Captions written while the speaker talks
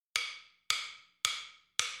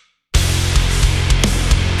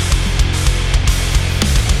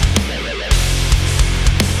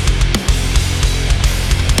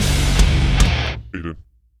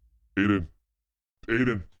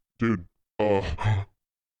Aiden, dude,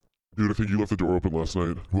 dude, I think you left the door open last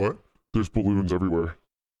night. What? There's balloons everywhere.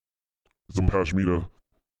 Some pashmina.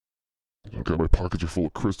 Okay, my pockets are full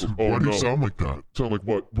of crystals. Oh Why do no. you sound like that? Sound like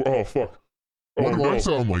what? Oh fuck. Oh Why do no. I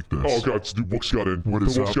sound like this? Oh god, dude, Wooks got in. What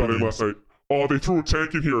is The Wooks got in happening? last night. Oh, they threw a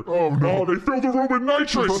tank in here. Oh no. Oh, they filled the room with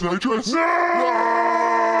nitrous. Is that nitrous? No!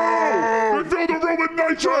 They filled the room with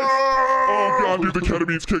nitrous. Oh god, dude, the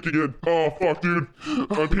ketamine's kicking in. Oh fuck, dude.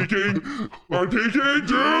 I'm peeking. I'm peeking,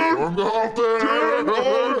 dude. I'm out there. Dude,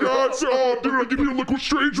 oh god, oh dude, I can hear Liquid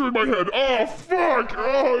Stranger in my head. Oh fuck.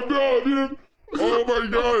 Oh no, dude. Oh my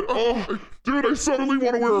god. Oh, dude, I suddenly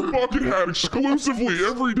want to wear a bucket hat exclusively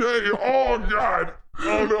every day. Oh god. Oh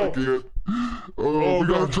I no. can't. Oh, we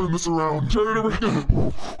gotta God. turn this around. Turn it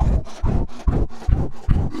around.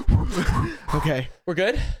 Okay, We're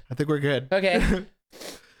good? I think we're good. Okay.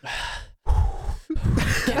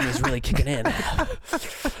 Ketamine's really kicking in.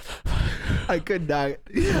 I could not.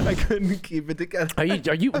 I couldn't keep it together.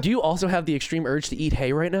 Do you also have the extreme urge to eat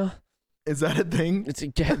hay right now? Is that a thing? It's a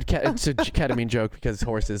ketamine joke because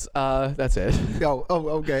horses. That's it. Oh,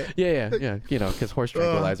 okay. Yeah. You know, because horse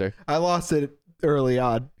tranquilizer. I lost it early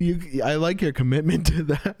on. I like your commitment to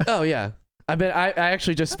that. Oh yeah. I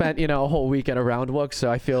actually just spent a whole weekend around Wook,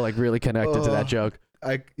 so I feel like really connected to that joke.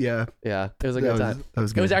 Yeah. Yeah, it was a good time. That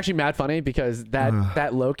was It good. was actually mad funny because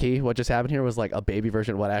that low key what just happened here was like a baby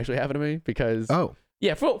version of what actually happened to me because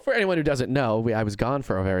yeah, for anyone who doesn't know, I was gone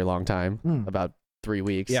for a very long time, about 3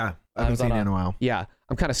 weeks. Yeah, I I haven't was seen on you in a while. Yeah,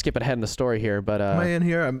 I'm kind of skipping ahead in the story here, but Am I in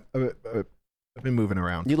here? I've been moving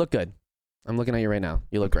around. you look good. I'm looking at you right now.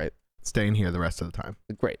 You look great. Staying here the rest of the time.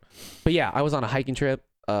 Great. But yeah, I was on a hiking trip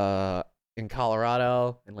in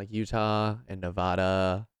Colorado and like Utah and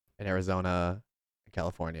Nevada and Arizona and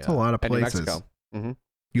California. It's a lot of and New places. Mexico. Mhm.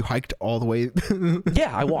 You hiked all the way.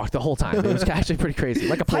 Yeah, I walked the whole time. It was actually pretty crazy.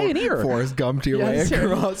 Like a pioneer. Forrest Gumped your Yeah, way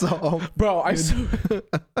seriously. across all. Bro, I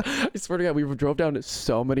swear to God, we drove down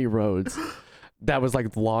so many roads that was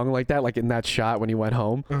like long like that, like in that shot when he went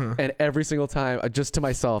home. Uh-huh. And every single time, just to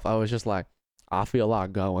myself, I was just like, I feel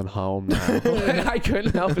like going home now. And I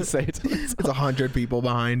couldn't help but say it to myself. It's 100 people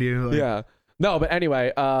behind you. Like, Yeah. No, but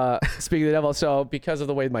anyway, speaking of the devil, so because of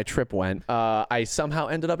the way my trip went, I somehow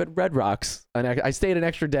ended up at Red Rocks. And I stayed an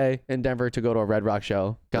extra day in Denver to go to a Red Rock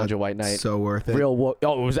show, Ganja White Night. So worth it. It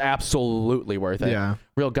was absolutely worth it. Yeah.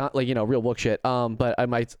 Real wook shit.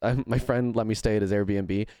 But my friend let me stay at his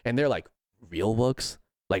Airbnb, and they're like real wooks,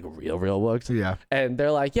 like real wooks. Yeah. And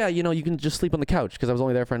they're like, yeah, you can just sleep on the couch because I was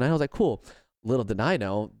only there for a night. I was like, cool. Little did I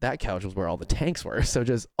know that couch was where all the tanks were. So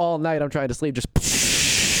just all night I'm trying to sleep, just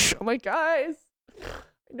I'm like, guys,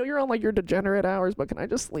 I know you're on like your degenerate hours, but can I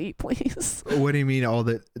just sleep, please? What do you mean all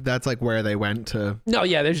that? That's like where they went to. No,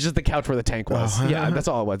 yeah, there's just the couch where the tank was. Oh. Yeah, that's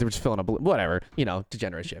all it was. They were just filling up, whatever,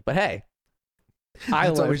 degenerate shit. But hey,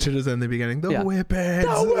 That's what we should have said in the beginning. The Yeah. whippets.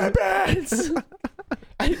 The whippets.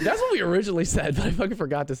 That's what we originally said, but I fucking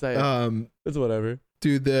forgot to say it. It's whatever.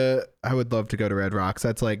 Dude, I would love to go to Red Rocks.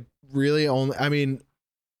 That's like really only. I mean,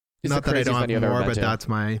 It's not the that I craziest don't venue have I've ever more, been but to. that's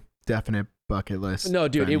my definite bucket list. No,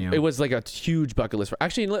 dude, venue. it was like a huge bucket list.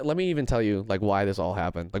 Actually, let me even tell you like why this all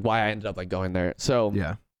happened, like why I ended up like going there. So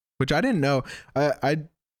Yeah, which I didn't know.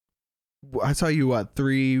 I saw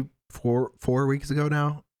you 4 weeks ago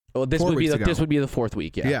now. well, this 4 would be weeks ago. this would be the fourth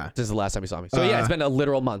week. Yeah, Yeah. This is the last time you saw me. So yeah, it's been a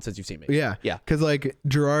literal month since you've seen me. Yeah, Yeah. Because like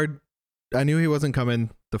Gerard, I knew he wasn't coming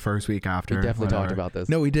the first week after. We definitely talked whatever. about this.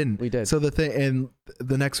 No, we didn't. We did. So the thing, and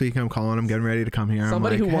the next week I'm calling him, getting ready to come here.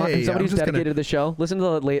 Somebody I'm like, who wants, hey, somebody I'm who's just dedicated to the show. Listen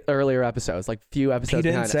to the earlier episodes, like few episodes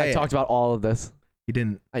didn't behind. say I it. talked about all of this. He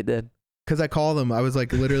didn't. I did. Because I called him. I was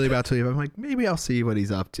like literally about to leave. I'm like, maybe I'll see what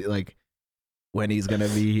he's up to. Like when he's going to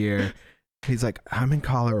be here. He's like, I'm in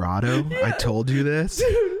Colorado. I told you this.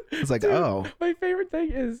 Dude, I was like, dude, oh. My favorite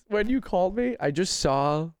thing is when you called me, I just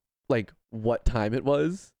saw like what time it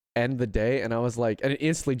was and the day, and I was like, and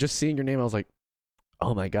instantly just seeing your name, I was like,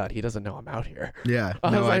 oh my God, he doesn't know I'm out here. Yeah. I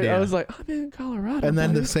No was like, idea. I was like, I'm in Colorado. And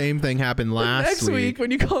then the buddy." same thing happened The last next week when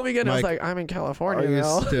you called me again, I was Like, like, I'm in Are California you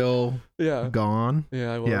now. still Yeah. gone?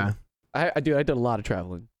 Yeah, I was. Yeah. I did a lot of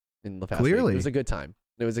traveling in the past Clearly. week. It was a good time.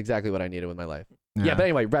 It was exactly what I needed with my life. Yeah, but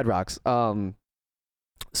anyway, Red Rocks.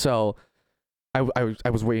 So I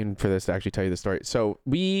was waiting for this to actually tell you the story. So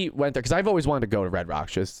we went there because I've always wanted to go to Red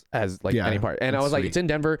Rocks just as like Yeah, any part. And I that's was like, sweet. it's in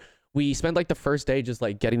Denver. We spent like the first day just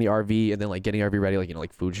like getting the RV and then like getting RV ready, like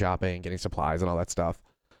like food shopping, getting supplies and all that stuff.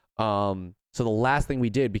 So the last thing we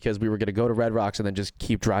did, because we were gonna go to Red Rocks and then just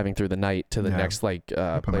keep driving through the night to the Yeah. next like Put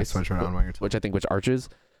my place, sweatshirt on while you're which I think was Arches.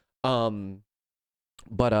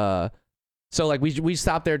 So like we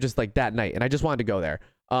stopped there just like that night, and I just wanted to go there.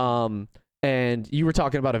 And you were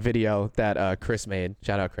talking about a video that Chris made.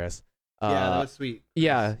 Shout out Chris. Yeah, that was sweet.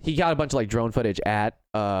 Yeah, he got a bunch of like drone footage at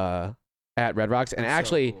Red Rocks, and That's so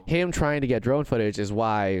actually cool. him trying to get drone footage is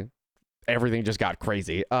why everything just got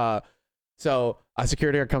crazy. So a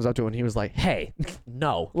security guard comes up to him and he was like, "Hey,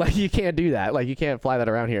 no, like you can't do that. Like you can't fly that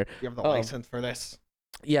around here." You have the Oh. license for this.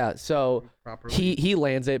 Yeah, so Properly. he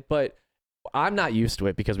lands it, but I'm not used to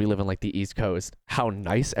it because we live in like the East Coast. How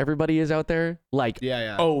nice everybody is out there, like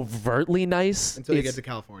Yeah. overtly nice. Until you It's- get to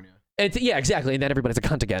California. yeah, exactly, and then everybody's a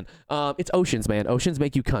cunt again. It's oceans, man. Oceans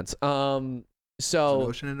make you cunts. It's an So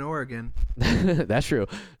ocean in Oregon. that's true.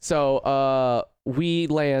 So we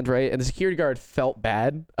land, right, and the security guard felt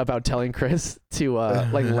bad about telling Chris to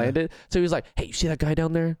like land it. So he was like, "Hey, you see that guy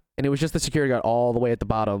down there?" And it was just the security guard all the way at the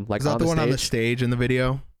bottom, like Is that on the one stage. on the stage in the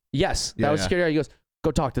video? Yes, that Yeah, was yeah. security guard. He goes,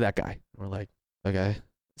 "Go talk to that guy." We're like, "Okay."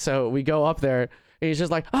 So we go up there, and he's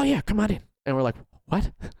just like, "Oh yeah, come on in." And we're like,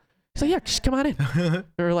 "What?" He's like, "Yeah, just come on in." And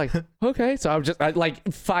we're like, "Okay." So I'm just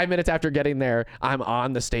like 5 minutes after getting there, I'm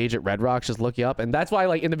on the stage at Red Rocks just looking up, and that's why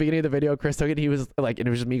like in the beginning of the video, Chris took it. He was like, and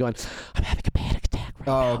it was just me going, "I'm having a panic attack." Right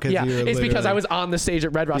Oh, now." because yeah, it's because I was on the stage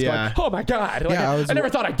at Red Rocks Yeah. going, "Oh my god!" Like, Yeah, I never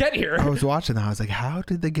thought I'd get here. I was watching that. I was like, how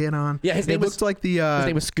did they get on? Yeah, his It name was looked like the his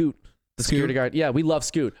name was Scoot, the Scoot? security guard. Yeah, we love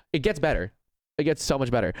Scoot. It gets better. It gets so much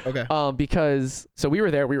better. Okay. Because so we were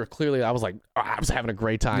there, we were clearly, I was like, I was having a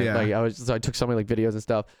great time. Yeah. Like I took so many like videos and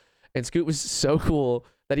stuff, and Scoot was so cool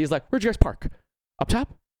that he's like, "Where'd you guys park? Up top?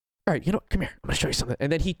 All right, come here, I'm gonna show you something."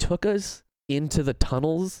 And then he took us into the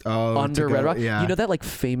tunnels Oh, under to go- Red Rock. Yeah. You know that like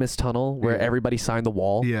famous tunnel where Yeah. everybody signed the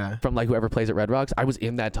wall Yeah. from like whoever plays at Red Rocks? I was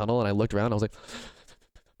in that tunnel and I looked around. I was like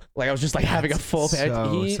I was just like having a That's full panic.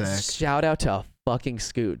 so He sick. shout out to fucking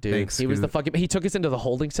Scoot, dude. Thanks, he was the Scoot. fucking. He took us into the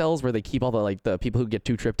holding cells where they keep all the like the people who get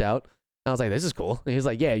too tripped out. And I was like, "This is cool." And he was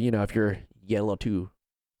like, "Yeah, if you get a little too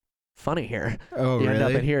funny here, Oh, you end up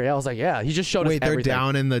in really? here." Yeah, I was like, "Yeah." He just showed Wait, us they're everything.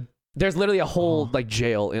 down in the. There's literally a whole Oh. like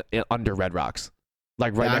jail under Red Rocks,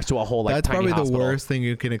 like right That- next to a whole like That's tiny probably hospital. the worst thing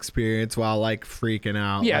you can experience while like freaking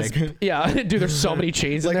out. Yeah, like, yeah, dude. There's so many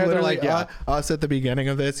chains in like there. They're literally, like, yeah. us at the beginning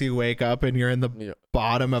of this, you wake up and you're in the Yeah.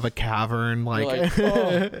 bottom of a cavern, like, like, oh,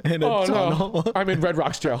 in a oh, no. tunnel. I'm in Red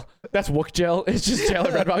Rocks jail. That's Wook jail. It's just jail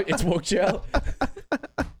at Red Rock. It's Wook jail.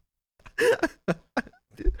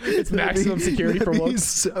 It's maximum security for That'd be Wooks.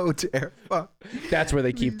 so terrifying. That's where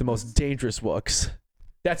they keep the most dangerous Wooks.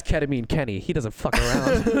 That's Ketamine Kenny. He doesn't fuck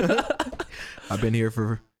around. I've been here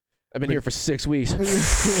for. I've been here for 6 weeks.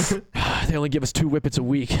 They only give us 2 whippets a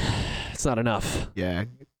week. It's not enough. Yeah,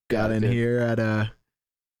 got Yeah, in dude. here at a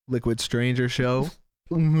Liquid Stranger show.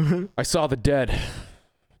 I saw the dead.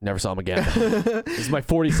 Never saw him again. This is my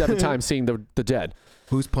 47th time seeing the dead.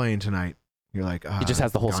 Who's playing tonight? You're like, He just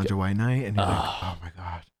has the whole Ganja White Night, and you're like, Ah. oh my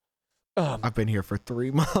god, I've been here for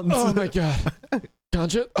 3 months. Oh my god.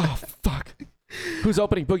 Ganja? Oh fuck. Who's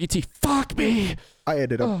opening Boogie T? Fuck me. I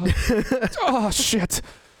ended up. Oh shit.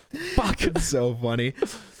 Fuck. It's so funny.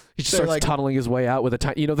 He just They're starts like- tunneling his way out with a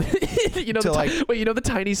tiny, the, To like- the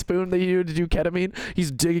tiny spoon they use to do ketamine.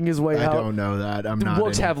 He's digging his way I out. don't know that. I'm The not.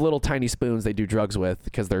 Wooks in- have little tiny spoons they do drugs with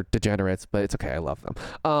because they're degenerates, but it's okay. I love them.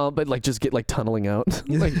 But like, just get like tunneling out,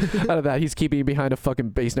 like out of that. He's keeping behind a fucking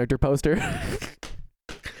Bass Nectar poster.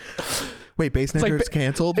 Wait, Bass like Nectar's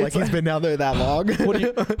canceled? Like it's he's like- been down there that long? What do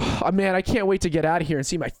you? Oh, man, I can't wait to get out of here and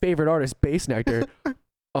see my favorite artist, Bass Nectar.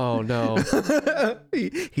 Oh no,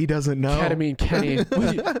 he doesn't know. Ketamine Kenny.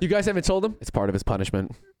 You guys haven't told him? It's part of his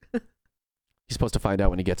punishment. He's supposed to find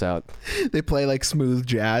out when he gets out. They play like smooth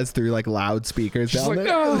jazz through like loudspeakers Just down like,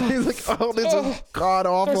 there. "Oh, He's like, oh, this oh, is god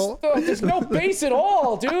awful. There's no bass at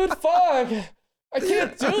all, dude. Fuck. I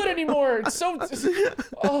can't do it anymore. It's so.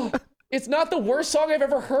 Oh, it's not the worst song I've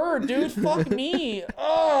ever heard, dude. Fuck me.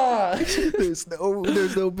 There's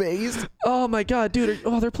no bass. Oh my god, dude.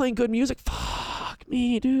 They're playing good music. Fuck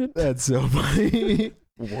me, dude. That's so funny.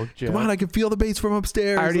 Wook jail. Come on, I can feel the bass from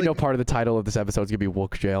upstairs. I already like, know part of the title of this episode is gonna be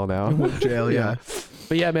Wook jail now. Wook jail, yeah.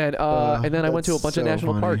 But yeah, man. And then I went to a that's bunch of so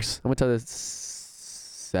national funny. parks. I went to the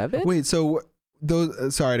 7. Wait, so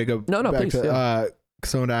those? Sorry to go. No, back please, to. yeah.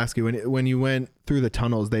 So I want to ask you when you went through the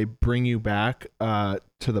tunnels, they bring you back to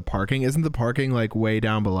the parking. Isn't the parking like way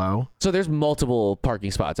down below? So there's multiple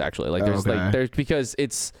parking spots actually. Like there's Okay. there's because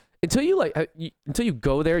it's until you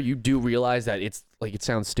go there, you do realize that it's like, it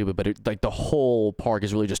sounds stupid, but like the whole park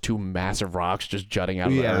is really just 2 massive rocks just jutting out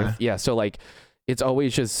of the Yeah. earth. Yeah. So like it's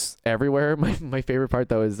always just everywhere. My favorite part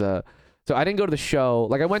though is so I didn't go to the show.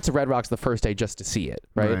 Like I went to Red Rocks the first day just to see it,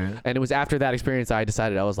 right? And it was after that experience I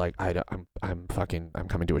decided I was like, I'm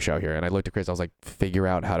coming to a show here. And I looked at Chris. I was like, figure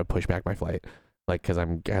out how to push back my flight, like because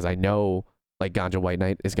I know like Ganja White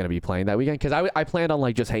Night is gonna be playing that weekend. Because I planned on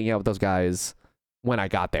like just hanging out with those guys when I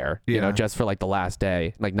got there, you know, Yeah. just for like the last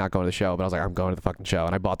day, like not going to the show, but I was like, I'm going to the fucking show.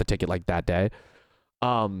 And I bought the ticket like that day.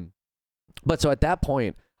 But so at that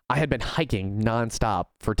point, I had been hiking nonstop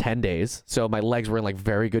for 10 days. So my legs were in like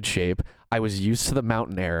very good shape. I was used to the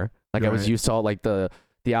mountain air. Like I was Right. used to all like the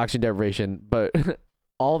oxygen deprivation, but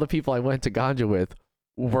all the people I went to Ganja with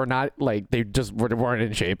were not like, they just weren't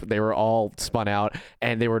in shape. They were all spun out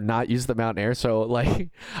and they were not used to the mountain air. So like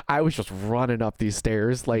I was just running up these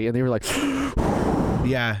stairs, like, and they were like,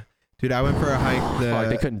 Yeah, dude, I went for a hike. fuck,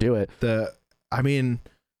 they couldn't do it. I mean,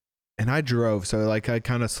 and I drove, so like I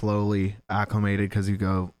kind of slowly acclimated because you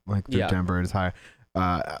go like through Yeah. Denver and it's high.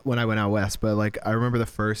 When I went out west, but like I remember the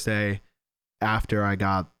first day after I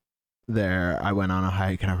got there, I went on a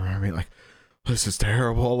hike and I remember being like, this is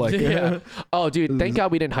terrible. Like, Yeah. Oh, dude, thank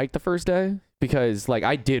God we didn't hike the first day because like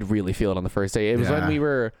I did really feel it on the first day. It was Yeah. when we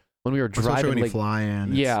were especially driving when you like fly in.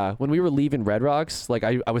 it's- yeah, when we were leaving Red Rocks, like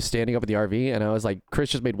I was standing up in the RV and I was like,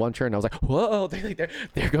 Chris just made one turn and I was like, whoa,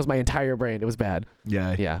 there goes my entire brain. It was bad.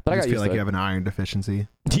 yeah, Yeah, but I just got feel used like to you it. have an iron deficiency.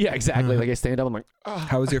 Yeah, exactly. Like I stand up, I'm like,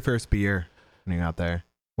 How was your first beer when you got there?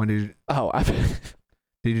 When did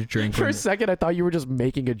you drink? for when- a second I thought you were just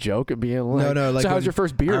making a joke and being like, no, like so how's when- your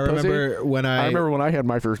first beer? I pussy?" remember when I remember when I had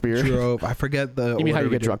my first beer. drove. I forget the. You mean how order you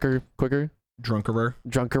we get did. drunker quicker?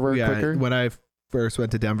 Drunker Yeah, quicker? when I first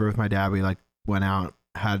went to Denver with my dad, we like went out.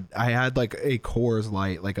 I had like a Coors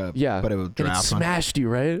Light, like a Yeah. but it was And it draft one. smashed you,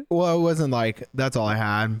 right? Well, it wasn't like that's all I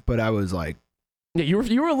had, but I was like, Yeah, you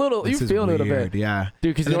were a little, you this were is feeling it a bit. weird. Yeah,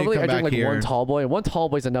 Dude, because And then you normally I come drink back like one here. tall boy, and one tall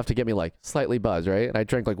boy is enough to get me like slightly buzzed, right? And I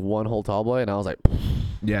drank like one whole tall boy, and I was like,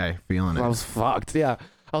 yeah, feeling I it. was fucked. Yeah,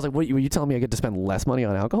 I was like, what? Were you telling me I get to spend less money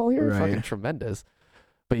on alcohol here? Right. Fucking tremendous.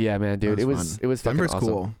 But yeah, man, dude, That it was was fun. it was fucking Denver's awesome.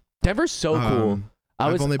 cool. Denver's so cool.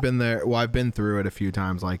 I've only been there. Well, I've been through it a few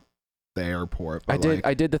times, like the airport. But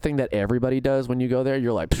I did the thing that everybody does when you go there.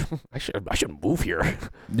 You're like, I should move here.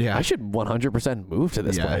 yeah, I should 100% move to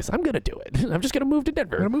this Yeah. place. I'm gonna do it. I'm just gonna move to I'm gonna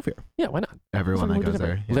Denver. move here. Yeah, why not? Everyone Just that move to goes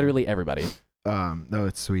Denver. there. Yeah. Literally everybody. No,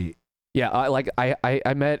 it's sweet. Yeah,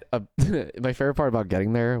 I met my favorite part about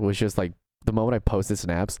getting there was just like the moment I posted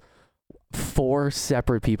snaps. 4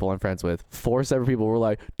 separate people I'm friends with. 4 separate people were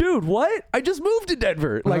like, "Dude, what? I just moved to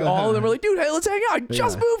Denver." Like all of them were like, "Dude, hey, let's hang out. I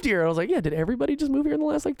just Yeah. moved here." And I was like, "Yeah, did everybody just move here in the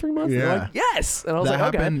last like 3 months?" And they're Yeah. like, "Yes." And I was That like,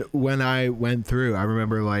 "Okay." happened when I went through. I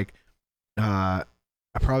remember like, I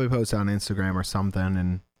probably posted on Instagram or something,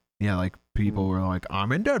 and yeah, like people were like,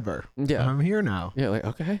 "I'm in Denver. Yeah. I'm here now." Yeah, like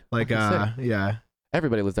okay. Like, fucking sick. yeah,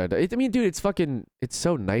 Everybody lives there. I mean, dude, it's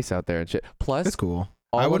so nice out there and shit. Plus, it's cool.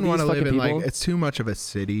 all I of wouldn't want to these live in fucking people- like it's too much of a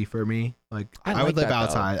city for me. Like I I would like live that, though.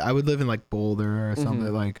 outside. I would live in like Boulder or something.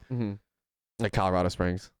 Mhm. Like Mhm. Like Colorado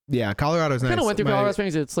Springs. yeah, Colorado's nice. Kind of went through My- Colorado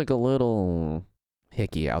Springs. It's like a little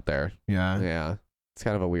hicky out there. Yeah. Yeah, it's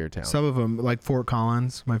kind of a weird town. Some of them, like Fort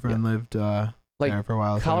Collins, my friend lived Like, there for a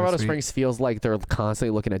while. so Colorado sweet. Springs feels like they're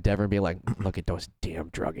constantly looking at Denver and being like, "Look at those damn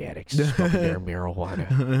drug addicts smoking their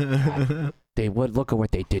marijuana. Look at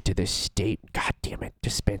what they did to this state. God damn it,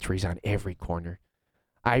 dispensaries on every corner."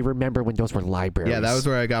 I remember when those were libraries. Yeah, that was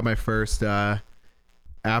where I got my first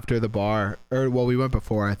after the bar. Or well, we went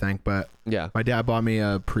before, I think, but yeah. my dad bought me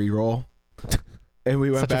a pre-roll. And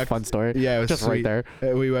we went Such back a fun story. Yeah, it was Just sweet. right there.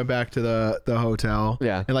 And we went back to the hotel.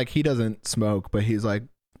 Yeah. And like he doesn't smoke, but he's like,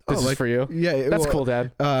 This is like, for you. yeah, That's well, cool,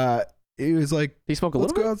 Dad. He was like, Do you smoke a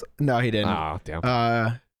let's little go bit? outside. No, he didn't. Oh,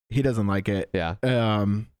 damn. He doesn't like it. Yeah.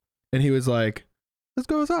 And he was like, let's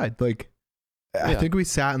go outside. Like, I Yeah. think we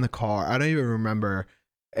sat in the car. I don't even remember.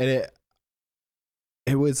 And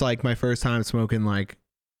it was like my first time smoking like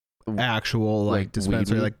actual like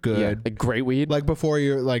dispensary, weed. like good. Yeah. Like great weed. Like before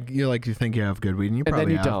you think you have good weed and you and probably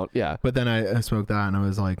then you have. don't. Yeah. But then I smoked that and I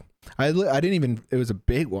was like, I didn't even, it was a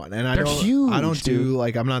big one. And They're I huge, don't do dude.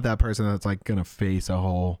 like, I'm not that person that's like going to face a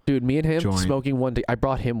whole. Dude, me and him joint. smoking one day. I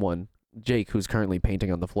brought him one. Jake, who's currently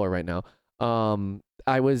painting on the floor right now.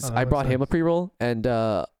 I brought him a pre-roll and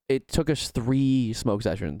it took us 3 smoke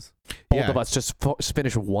sessions. Both Yeah. of us just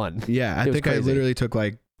finished one. Yeah. I It was think I crazy. literally took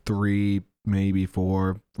like 3, maybe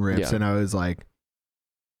 4 rips Yeah. and I was like,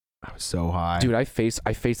 I was so high. Dude, I faced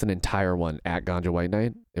an entire one at Ganja White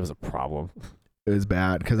Night. It was a problem. It was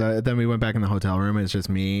bad because then we went back in the hotel room and it's just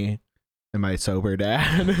me and my sober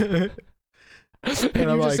dad. and I'm you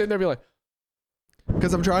like- just sitting there be like,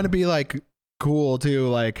 Because I'm trying to be like cool too.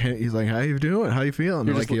 Like he's like, how you doing? How you feeling?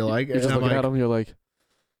 you're Like just, you like it? you're just And I'm looking like, at him. You're like,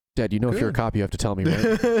 Dad, you know if you're a Good. cop, you have to tell me, right?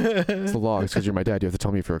 It's the law. It's because you're my dad. You have to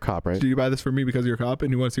tell me if you're a cop, right? Do you buy this for me because you're a cop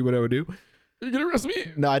and you want to see what I would do? You're gonna arrest me.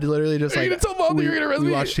 No, I literally just You're like gonna tell mom that you're gonna arrest we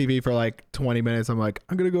me. watched TV for like 20 minutes. I'm like,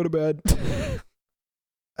 I'm gonna go to bed.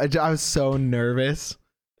 I was so nervous.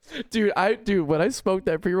 Dude, when I smoked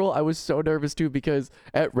that pre-roll, I was so nervous too because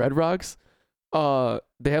at Red Rocks,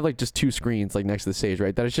 they have like just 2 screens like next to the stage,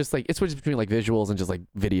 right? That it's just like it switches between like visuals and just like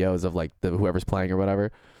videos of like the whoever's playing or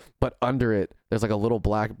whatever. But under it, there's like a little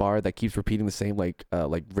black bar that keeps repeating the same like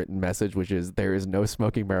written message, which is there is no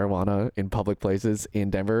smoking marijuana in public places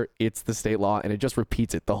in Denver. It's the state law, and it just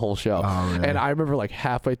repeats it the whole show. Oh, really? And I remember like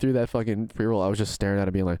halfway through that fucking pre-roll, I was just staring at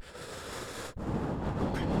it, being like,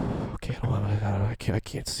 okay, hold on, I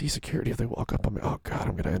can't see security if they walk up on me. Oh god,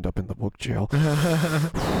 I'm gonna end up in the woke jail.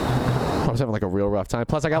 I was having like a real rough time.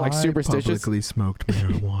 Plus, I got like superstitious. Publicly smoked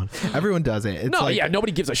marijuana. Everyone does it. It's No, like, yeah,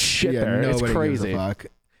 nobody gives a shit yeah, there. It's nobody gives a crazy. fuck.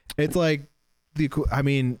 It's like I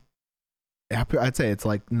mean, I'd say it's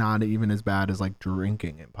like not even as bad as like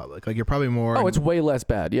drinking in public. Like you're probably more. Oh, it's way less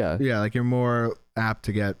bad. Yeah. yeah, like you're more apt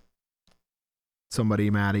to get somebody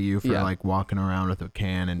mad at you for Yeah. like walking around with a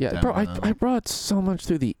can and Yeah, bro, I brought so much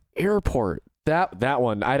through the airport. That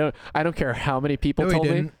one, I don't care how many people No, he told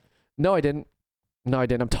me. didn't. No, I didn't.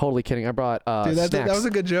 I'm totally kidding. I brought Dude, snacks. that was a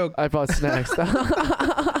good joke. I brought snacks.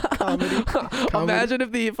 Comedy. Imagine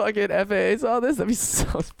if the fucking FAA saw this. That'd be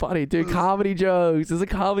so funny, dude. Comedy jokes. It's a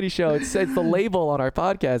comedy show. It's the label on our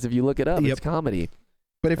podcast. If you look it up, Yep. it's comedy.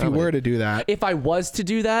 But if you Comedy. were to do that, If I was to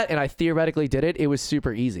do that and I theoretically did it, it was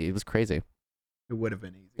super easy. It was crazy. it would have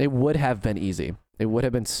been easy. It would have been easy. It would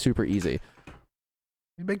have been super easy.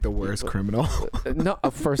 You'd make the worst criminal. No,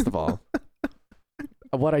 first of all,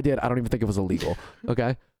 what I did, I don't even think it was illegal.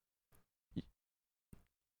 Okay.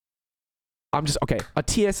 Okay. A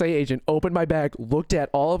TSA agent opened my bag, looked at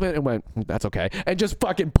all of it, and went, "That's okay," and just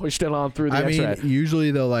fucking pushed it on through the I mean, X-ray.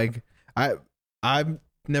 usually they'll like I've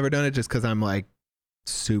never done it just because I'm like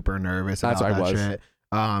super nervous That's about what I that was. shit.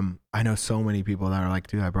 I know so many people that are like,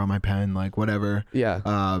 dude, I brought my pen, like whatever. Yeah.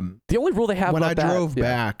 Um, The only rule they have when I about that- drove yeah.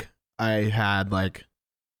 back, I had like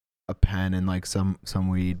a pen and like some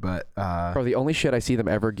weed, but Bro, the only shit I see them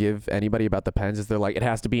ever give anybody about the pens is they're like, it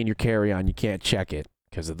has to be in your carry-on. You can't check it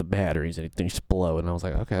because of the batteries and things explode. And I was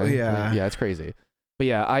like, okay. Yeah. Yeah, it's crazy. But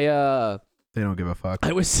yeah, they don't give a fuck.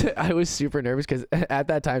 I was super nervous because at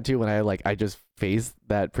that time too, when I just phased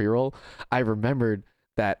that pre-roll, I remembered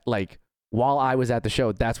that like while I was at the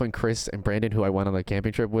show, that's when Chris and Brandon, who I went on the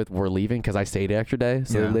camping trip with, were leaving because I stayed the extra day.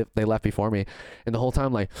 So Yeah. they left before me, and the whole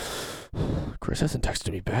time like, Chris hasn't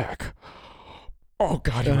texted me back. Oh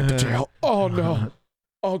God, he went to jail. Oh no.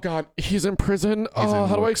 Oh God, he's in prison. He's in How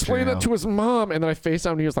do I woke explain that jail. to his mom? And then I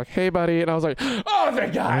FaceTimed and he was like, "Hey, buddy," and I was like, "Oh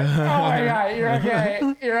thank God. Oh my God, you're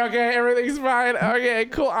okay. You're okay. Everything's fine. Okay,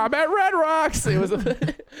 cool. I'm at Red Rocks." It was. He's It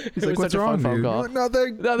like, was what's such a wrong, fun phone dude? call.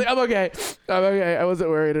 Nothing. Nothing. I'm okay. I'm okay. I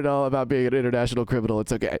wasn't worried at all about being an international criminal.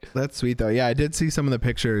 It's okay. That's sweet though. Yeah, I did see some of the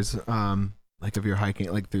pictures, like of your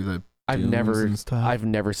hiking, like through the dunes and stuff. I've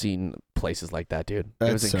never seen places like that, dude. That's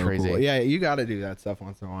it was so crazy. cool. Yeah, you got to do that stuff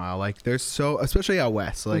once in a while. Like there's so, especially out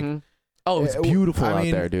west. Like Mhm. Oh, it's it- beautiful I out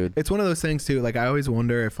mean, there, dude. it's one of those things too. Like I always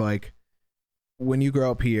wonder if like when you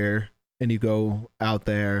grow up here and you go out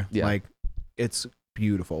there, Yeah. like it's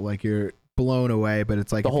beautiful. Like you're blown away. But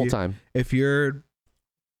it's like The if whole you- time. if you're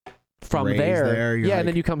From raised there, there, you're yeah, like- and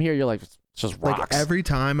then you come here, you're like, it's just rocks. like every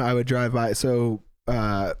time I would drive by, so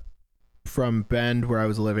from Bend where I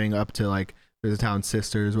was living up to like there's a town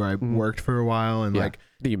Sisters where I Mhm. worked for a while, and Yeah, like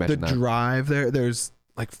you the mentioned that. drive there's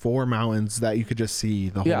like 4 mountains that you could just see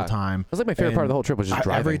the Yeah. whole time. That was like my favorite part of the whole trip was just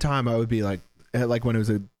driving. Every time I would be like when it was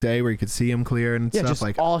a day where you could see them clear and yeah, stuff, just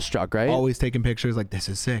like awestruck, right? always taking pictures. Like this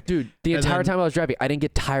is sick. Dude, the And entire then- time I was driving, I didn't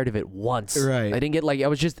get tired of it once. Right. I didn't get I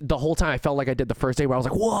was just the whole time I felt like I did the first day where I was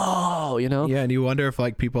like, whoa, you know? Yeah, and you wonder if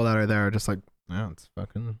like people that are there are just like, yeah, it's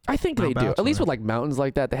fucking. I think Mount they do. At least Bachelor. with like mountains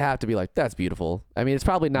like that, they have to be like, that's beautiful. I mean, it's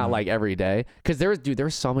probably not Mhm. like every day because there's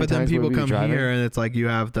so many But then times where people we were come driving, here and it's like you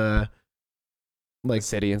have the like,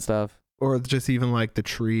 city and stuff. or just even like the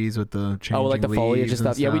trees with the changing Oh, like the foliage and leaves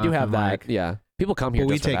stuff. Yeah, we do have and, that. like, Yeah, people come here. But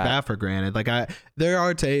we just for take that for granted. Like there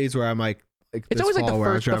are days where I'm like It's this always like fall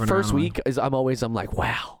where I was the driving first around, week is I'm like,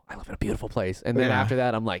 wow, I live in a beautiful place, and then Yeah. after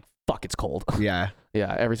that I'm like, fuck, it's cold. like, yeah,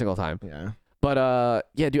 Yeah, every single time. yeah. But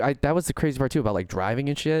yeah, dude, that was the crazy part too about like driving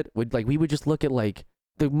and shit. We would just look at like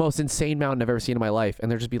the most insane mountain I've ever seen in my life,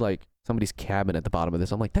 and there'd just be like somebody's cabin at the bottom of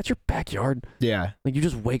this. I'm like, that's your backyard. Yeah, Like you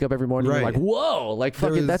just wake up every morning, and you're Right. like, whoa, like There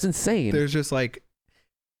fucking, was- that's insane. there's just like,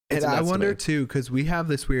 It's and I nuts to wonder me. too because we have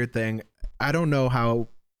this weird thing. I don't know how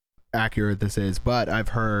accurate this is, but I've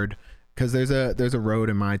heard because there's a road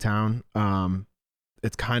in my town.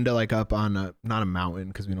 It's kind of like up on not a mountain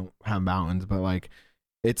because we don't have mountains, but like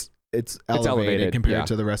it's elevated compared yeah.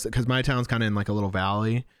 to the rest because my town's kind of in like a little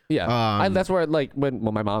valley. Yeah, that's where like when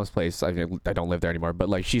my mom's place. I don't live there anymore, but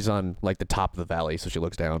like she's on like the top of the valley, so she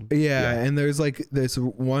looks down. Yeah, and there's like this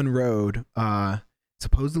one road.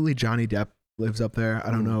 Supposedly Johnny Depp lives up there.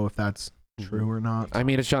 I don't know if that's true or not. I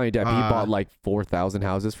mean, it's Johnny Depp. He bought like 4,000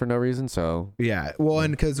 houses for no reason. So Yeah, well,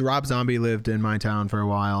 and because Rob Zombie lived in my town for a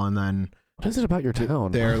while, and then what is it about your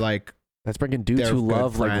town? they're like, That's bringing dudes they're who good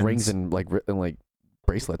love like rings friends. and like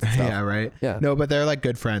bracelets and stuff. yeah, right. Yeah. No, but they're like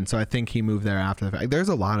good friends, so I think he moved there after the fact. There's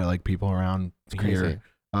a lot of like people around It's here. crazy.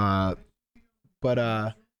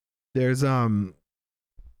 But there's what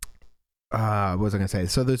was I gonna say?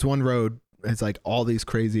 So there's one road. It's like all these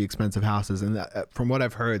crazy expensive houses, and from what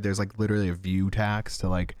I've heard, there's like literally a view tax to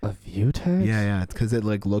like. A view tax? Yeah, because it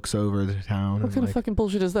like looks over the town. What and, kind of like, fucking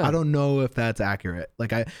bullshit is that? I don't know if that's accurate. Like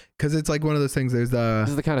because it's like one of those things. There's This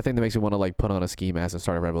is the kind of thing that makes me want to like put on a ski mask and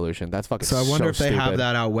start a revolution. That's fucking. so I wonder if they have stupid.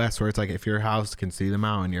 that out west where it's like if your house can see the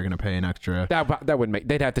mountain, you're gonna pay an extra. That would make.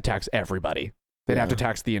 They'd have to tax everybody. They'd have to Yeah.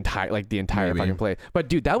 tax the entire Maybe. fucking place. But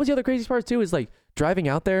dude, that was the other crazy part too. Is like driving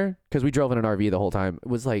out there because we drove in an RV the whole time. It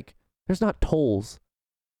was like there's not tolls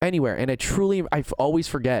anywhere, and I always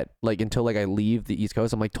forget like until like I leave the East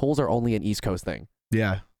Coast. I'm like tolls are only an East Coast thing.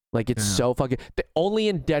 Yeah. Like it's Yeah. so fucking. Only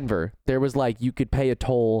in Denver there was like you could pay a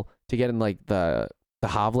toll to get in like the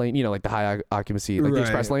HOV lane, you know, like the high occupancy, like the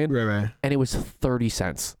express lane, Right. and it was 30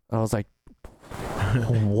 cents. And I was like,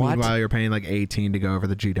 what? Meanwhile, you're paying like 18 to go over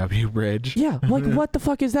the GW bridge. Yeah, like what the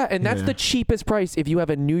fuck is that? And that's Yeah. the cheapest price if you have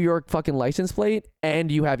a New York fucking license plate and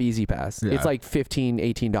you have Easy Pass. Yeah. It's like $15,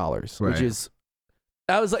 $18, which Right. is.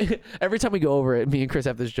 I was like, every time we go over it, me and Chris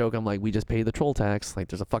have this joke. I'm like, we just pay the troll tax. Like,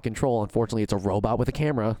 there's a fucking troll. Unfortunately, it's a robot with a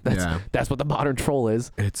camera. That's what the modern troll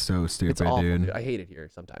is. It's so stupid, It's awful, dude. dude. I hate it here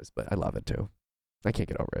sometimes, but I love it too. I can't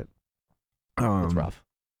get over it. It's Um, rough.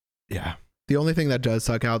 Yeah. The only thing that does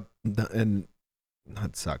suck out, and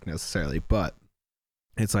not suck necessarily, but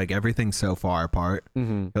it's like everything's so far apart.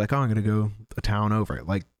 Mm-hmm. You're like, oh, I'm gonna go a town over.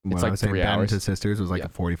 Like when It's I like was saying, 3 Ben hours. to Sisters was like Yeah. a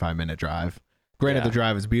 45-minute drive. Granted, Yeah. the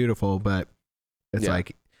drive is beautiful, but it's Yeah.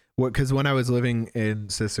 like what? Because when I was living in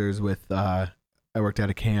Sisters with, I worked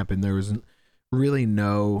at a camp, and there was really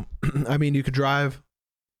no. I mean, you could drive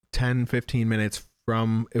 10, 15 minutes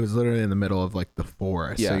from. It was literally in the middle of like the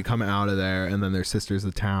forest. So Yeah. you come out of there, and then there's Sisters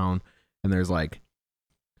the town, and there's like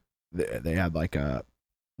they had like a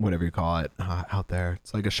whatever you call it out there.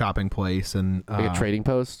 It's like a shopping place and Like a trading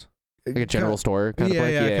post, like a general store kind yeah, of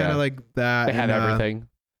place. yeah, kind of like that. They had and, everything.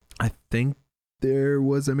 I think there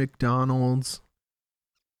was a McDonald's.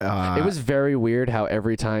 It was very weird how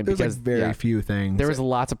every time there's because like very yeah, few things. there was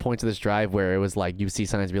lots of points of this drive where it was like you see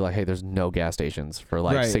signs be like, "Hey, there's no gas stations for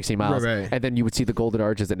like Right, 60 miles," right. and then you would see the Golden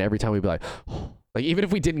Arches, and every time we'd be like, oh. Like even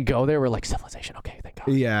if we didn't go there, we're like civilization. Okay, thank God.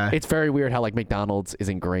 Yeah, It's very weird how like McDonald's is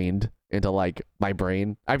ingrained into like my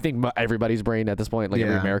brain. I think everybody's brain at this point, like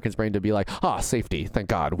every Yeah. American's brain, to be like, safety, thank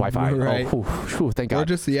God, Wi-Fi, Right. oh, whew, thank or God,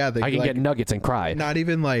 just they I can like, get nuggets and cry. not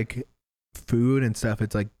even like food and stuff.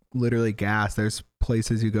 It's like literally gas. There's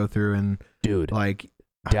places you go through in Dude, like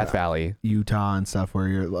Death Valley. Utah and stuff where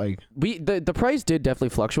you're like, The price did definitely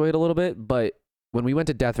fluctuate a little bit, but when we went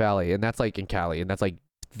to Death Valley, and that's like in Cali, and that's like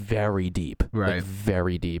very deep, Right. like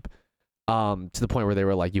very deep, to the point where they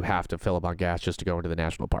were like, you have to fill up on gas just to go into the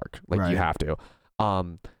national park, like Right. you have to.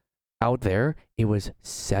 Out there it was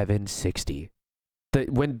 $7.60.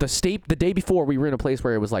 The day before we were in a place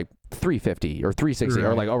where it was like $3.50 or $3.60 or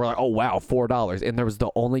Right. like, we're like, oh wow, $4, and there was the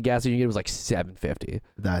only gas you could get was like $7.50.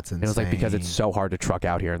 that's insane. And it was like because it's so hard to truck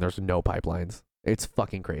out here and there's no pipelines. It's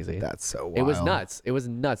fucking crazy. that's so wild. It was nuts. It was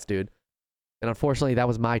nuts, dude. And unfortunately, that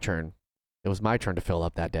was my turn. It was my turn to fill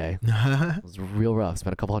up that day. It was real rough.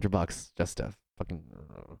 Spent a couple $100 just to fucking.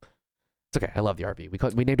 It's okay. I love the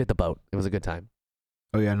RV. We named it the boat. It was a good time.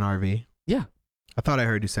 Oh, yeah, an RV. Yeah. I thought I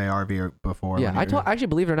heard you say RV before. Yeah. when you were- Actually,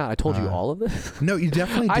 believe it or not, I told you all of this. No, you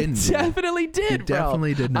definitely didn't. I definitely did, You bro.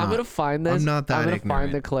 definitely did not. I'm gonna find this. I'm not that I'm gonna find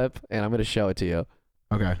ignorant. the clip and I'm gonna show it to you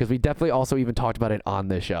Okay. because we definitely also even talked about it on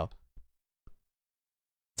this show.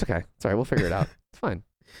 It's okay. It's all right. We'll figure it out. It's fine.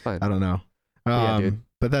 It's fine. I don't know. Yeah, dude.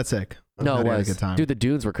 But that's sick. I'm No, glad it you had a was. good time. Dude, the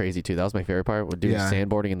dunes were crazy too. That was my favorite part. With doing Yeah.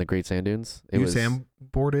 sandboarding in the Great Sand Dunes. It you was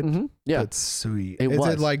sandboarded? Mhm. Yeah. That's sweet. It Is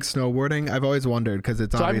was. it like snowboarding? I've always wondered because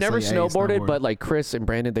it's So I've never obviously a snowboarded, snowboard. but like Chris and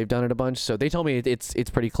Brandon, they've done it a bunch. So they told me it's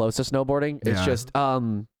pretty close to snowboarding. It's Yeah. just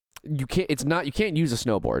you can't use a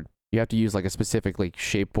snowboard. You have to use like a specifically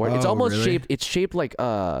shaped board. It's Oh, almost really? shaped. It's shaped like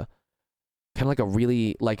kind of like a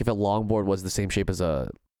really like if a longboard was the same shape as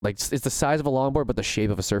a like it's the size of a longboard but the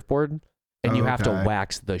shape of a surfboard. And you have to Okay.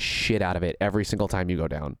 wax the shit out of it every single time you go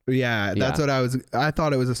down. Yeah, that's Yeah. what I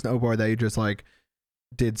thought it was a snowboard that you just like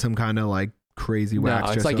did some kind of like crazy wax. No,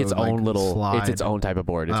 it's just like so its it would, own little. slide. It's its own type of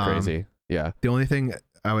board. It's crazy. Yeah. The only thing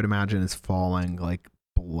I would imagine is falling like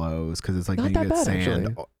blows because it's like Not you that get bad, sand.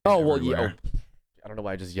 actually. Oh well, yeah. everywhere. I don't know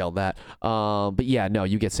why I just yelled that. But yeah, no,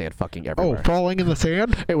 you get sand fucking everywhere. falling in the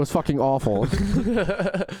sand. It was fucking awful.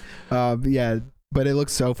 Yeah, but it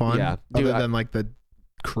looks so fun. Yeah, dude, other than like the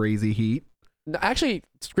crazy heat. No, actually,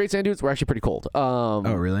 Great Sand Dunes were actually pretty cold. Oh,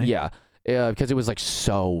 really? Yeah, because it was like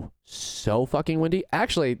so fucking windy.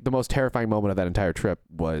 Actually, the most terrifying moment of that entire trip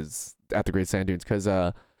was at the Great Sand Dunes because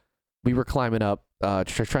we were climbing up,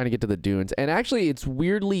 trying to get to the dunes, and actually, it's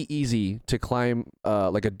weirdly easy to climb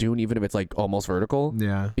like a dune, even if it's like almost vertical.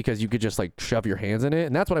 Yeah. Because you could just like shove your hands in it,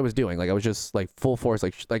 and that's what I was doing. Like I was just like full force,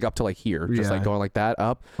 like up to like here, just like going like that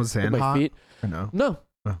up Was with sand my hot? feet. Or no. No.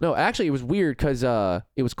 Oh. No, actually, it was weird because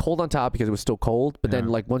it was cold on top because it was still cold, but then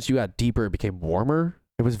Yeah. like once you got deeper, it became warmer.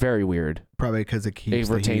 It was very weird. Probably because it keeps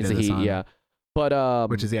It retains the the heat, heat, of the sun, yeah. But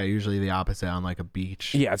which is usually the opposite on like a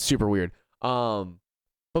beach. yeah, it's super weird.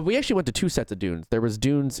 But we actually went to 2 sets of dunes. There was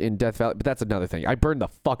dunes in Death Valley, but that's another thing. I burned the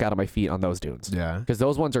fuck out of my feet on those dunes. Yeah. Because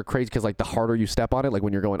those ones are crazy because like the harder you step on it, like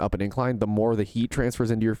when you're going up an incline, the more the heat transfers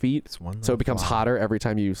into your feet. It's one So it becomes fly. hotter every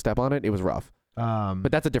time you step on it. It was rough. But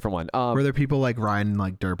that's a different one. Were there people like riding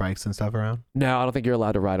like dirt bikes and stuff around? No, I don't think you're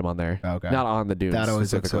allowed to ride them on there. Okay. Not on the dunes. That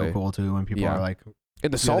always looks so specifically. cool too when people Yeah. are like In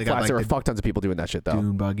the Yeah, salt they got, flats, like, there were the fuck tons of people doing that shit though.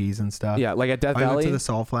 dune buggies and stuff. Yeah, like at Death I went Valley. to the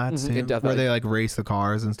salt flats Mhm, too, in Death where Valley. they like race the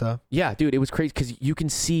cars and stuff. Yeah, dude, it was crazy because you can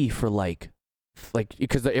see for like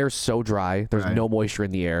because the air's so dry, there's Right. no moisture in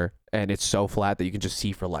the air, and it's so flat that you can just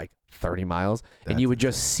see for like 30 miles, and you That's would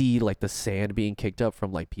just see like the sand being kicked up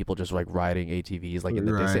from like people just like riding ATVs like in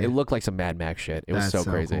the distance. Right. It looked like some Mad Max shit. It was That's so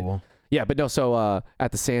crazy. Cool. Yeah, but no, so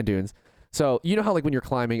at the sand dunes, so you know how like when you're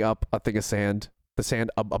climbing up a thing of sand, the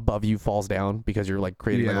sand above you falls down because you're like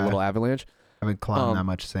creating like a Yeah. little avalanche. I haven't climbed that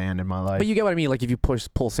much sand in my life. But you get what I mean. Like if you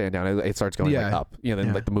pull sand down, it starts going like Yeah. up. You know, then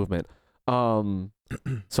Yeah. like the movement.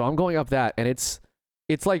 So I'm going up that, and it's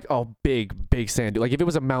like a big sand. Like if it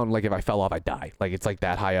was a mountain, like if I fell off, I'd die. Like it's like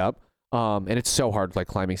that high up. And it's so hard like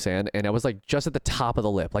climbing sand. And I was like just at the top of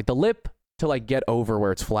the lip. Like the lip to like get over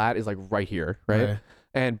where it's flat is like right here, right?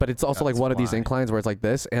 But it's also like That's one of these fly. inclines where it's like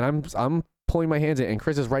this, and I'm pulling my hands in, and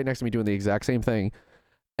Chris is right next to me doing the exact same thing,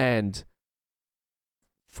 and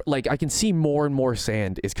like I can see more and more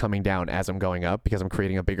sand is coming down as I'm going up because I'm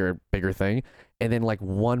creating a bigger thing, and then like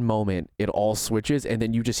one moment it all switches, and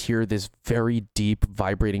then you just hear this very deep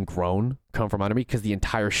vibrating groan come from under me because the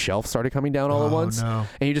entire shelf started coming down all at once, No.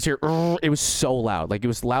 and you just hear it was so loud, like it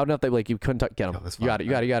was loud enough that like you couldn't get him. Yo, this You got it, you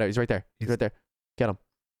got it, you got it. He's right there. He's right there. Get him.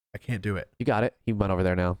 I can't do it. You got it. He went over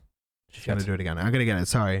there now. Just gonna do it again. I'm gonna get it.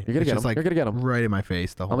 Sorry. You're gonna It's get just, him. like You're gonna get him. right in my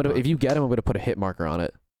face the whole I'm gonna. time. If you get him, I'm gonna put a hit marker on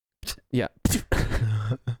it. Yeah.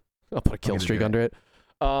 I'll put a kill gonna streak do it. under it.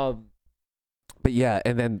 But yeah,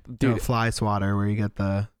 and then Do a dude, fly swatter where you get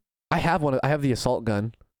the I have one. I have the assault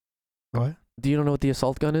gun. what? Do you don't know what the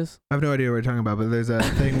assault gun is? I have no idea what we're talking about, but there's a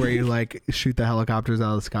thing where you like shoot the helicopters out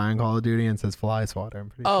of the sky in Call of Duty and it says fly swatter. I'm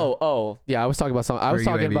pretty sure. Oh, yeah. I was talking about something. I Or was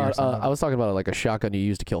talking UAV or about. something. I was talking about like a shotgun you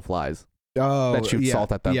use to kill flies Oh, that shoots yeah.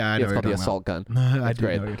 salt at them. Yeah, I know it's what called the you're talking assault gun. about. I That's do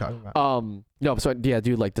great. know what you're talking about. No, so yeah,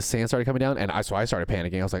 dude, like the sand started coming down, and I started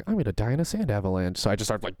panicking. I was like, I'm gonna die in a sand avalanche. So I just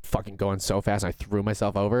started like fucking going so fast, and I threw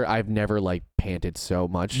myself over. I've never like panted so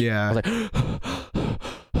much. Yeah. I was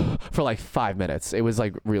like for like 5 minutes. It was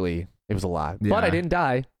like really, it was a lot. But Yeah. I didn't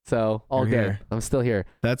die, so all You're good. here. I'm still here.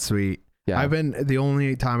 That's sweet. Yeah. I've been the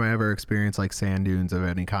only time I ever experienced like sand dunes of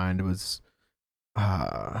any kind was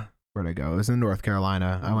where'd I go? It was in North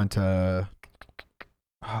Carolina. I went to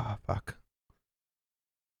fuck.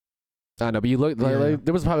 I know, but you look like, Yeah.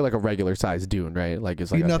 there was probably like a regular sized dune, right? Like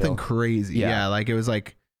it's like a Nothing hill. crazy. Yeah. Yeah. Like it was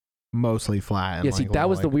like mostly flat. And Yeah, see, like, that little,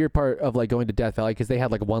 was the like- weird part of like going to Death Valley because they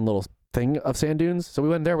had like one little thing of sand dunes. So we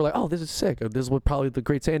went there. We're like, oh, this is sick. This is what probably the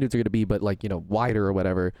great sand dunes are going to be, but like, you know, wider or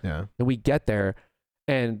whatever. Yeah. And we get there,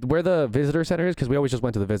 and where the visitor center is, because we always just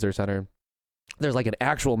went to the visitor center, there's like an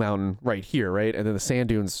actual mountain right here, right? And then the sand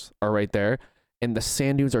dunes are right there. And the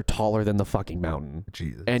sand dunes are taller than the fucking mountain.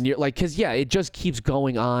 Jesus. And you're like, because yeah, it just keeps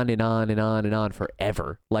going on and on and on and on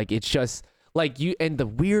forever. Like it's just like you. And the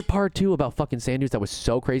weird part too about fucking sand dunes that was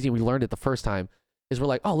so crazy, and we learned it the first time, is we're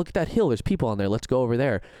like, oh, look at that hill. There's people on there. Let's go over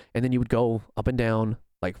there. And then you would go up and down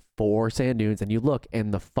like 4 sand dunes, and you look,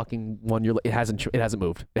 and the fucking one it hasn't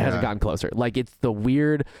moved. It hasn't Yeah. gotten closer. Like it's the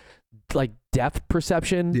weird, like depth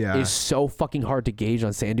perception Yeah. is so fucking hard to gauge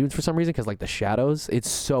on sand dunes for some reason because like the shadows, it's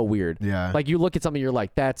so weird. yeah. Like you look at something, you're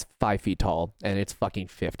like, that's 5 feet tall, and it's fucking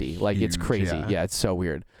 50. Like it's Huge, crazy. yeah. Yeah, it's so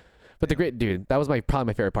weird. But the great dude, that was probably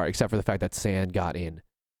my favorite part, except for the fact that sand got in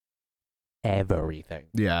everything.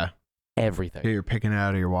 yeah. Everything. You're picking it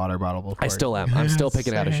out of your water bottle before. I still am. I'm still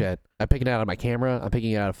picking it out of Same. shit. I'm picking it out of my camera. I'm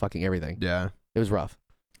picking it out of fucking everything. Yeah. It was rough.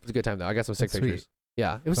 It was a good time though. I got some sick That's sweet. pictures.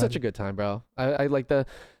 Yeah, it was Glad such a good time, bro. I like the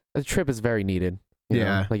trip is very needed. you know?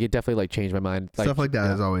 Yeah. Like it definitely like changed my mind. Stuff like that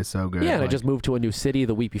yeah. is always so good. Yeah, and I like, just moved to a new city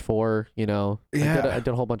the week before. You know, Yeah. I did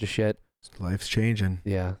a whole bunch of shit. life's changing.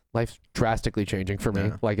 Yeah, life's drastically changing for me.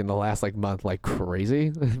 Yeah. Like in the last like month, like crazy.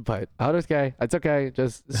 But it's okay. It's okay.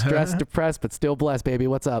 Just stressed, depressed, but still blessed, baby.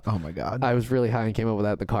 What's up? Oh my god. I was really high and came up with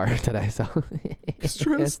that in the car today. So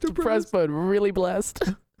Stressed, depressed, but really blessed.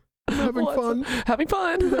 Having What's fun. Having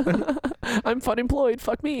fun. I'm fun employed.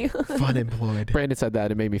 Fuck me. Fun employed. Brandon said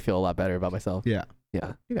that. It made me feel a lot better about myself. Yeah.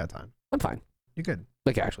 Yeah, You got time. I'm fine. You're good.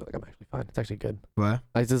 Like actually, like I'm actually fine. It's actually good. What?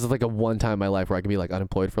 This is like a one time in my life where I can be like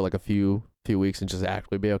unemployed for like a few weeks and just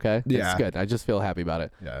actually be okay. Yeah. It's good. I just feel happy about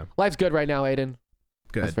it. Yeah. Life's good right now, Aiden.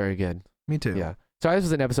 Good. That's very good. Me too. Yeah. Sorry, this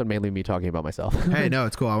was an episode mainly me talking about myself. Hey, no,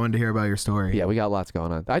 it's cool. I wanted to hear about your story. Yeah, we got lots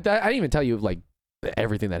going on. I didn't even tell you like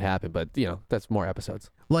everything that happened, but you know, that's more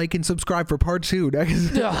episodes. Like and subscribe for part 2.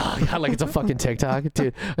 Oh, God, like it's a fucking TikTok,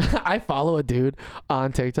 dude. I follow a dude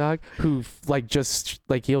on TikTok who like just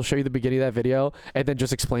like he'll show you the beginning of that video and then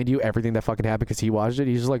just explain to you everything that fucking happened because he watched it.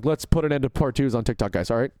 He's just like, let's put an end to part 2s on TikTok,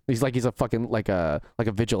 guys. All right. He's a fucking like a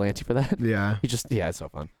vigilante for that. Yeah. It's so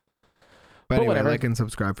fun. But anyway, whatever. like and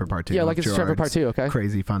subscribe for part 2. Yeah, of like and subscribe for part Gerard's 2. Okay.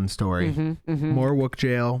 Crazy fun story. Mm-hmm. More Wook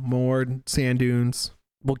Jail. More Sand Dunes.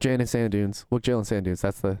 Wook Jail and Sand Dunes. Wook Jail and Sand Dunes.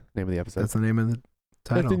 That's the name of the episode. That's the name of the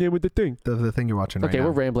title. That's the name of the thing. The thing you're watching right Okay, now.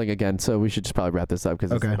 we're rambling again, so we should just probably wrap this up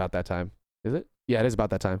because Okay. it's about that time. Is it? Yeah, it is about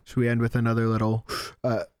that time. Should we end with another little? You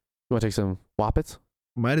want to take some Whoppets?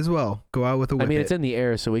 Might as well go out with a I whippet. mean, it's in the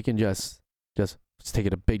air, so we can just take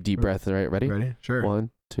it a big deep breath. All right, ready? Ready? Sure. 1,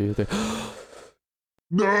 2, 3.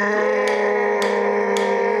 No!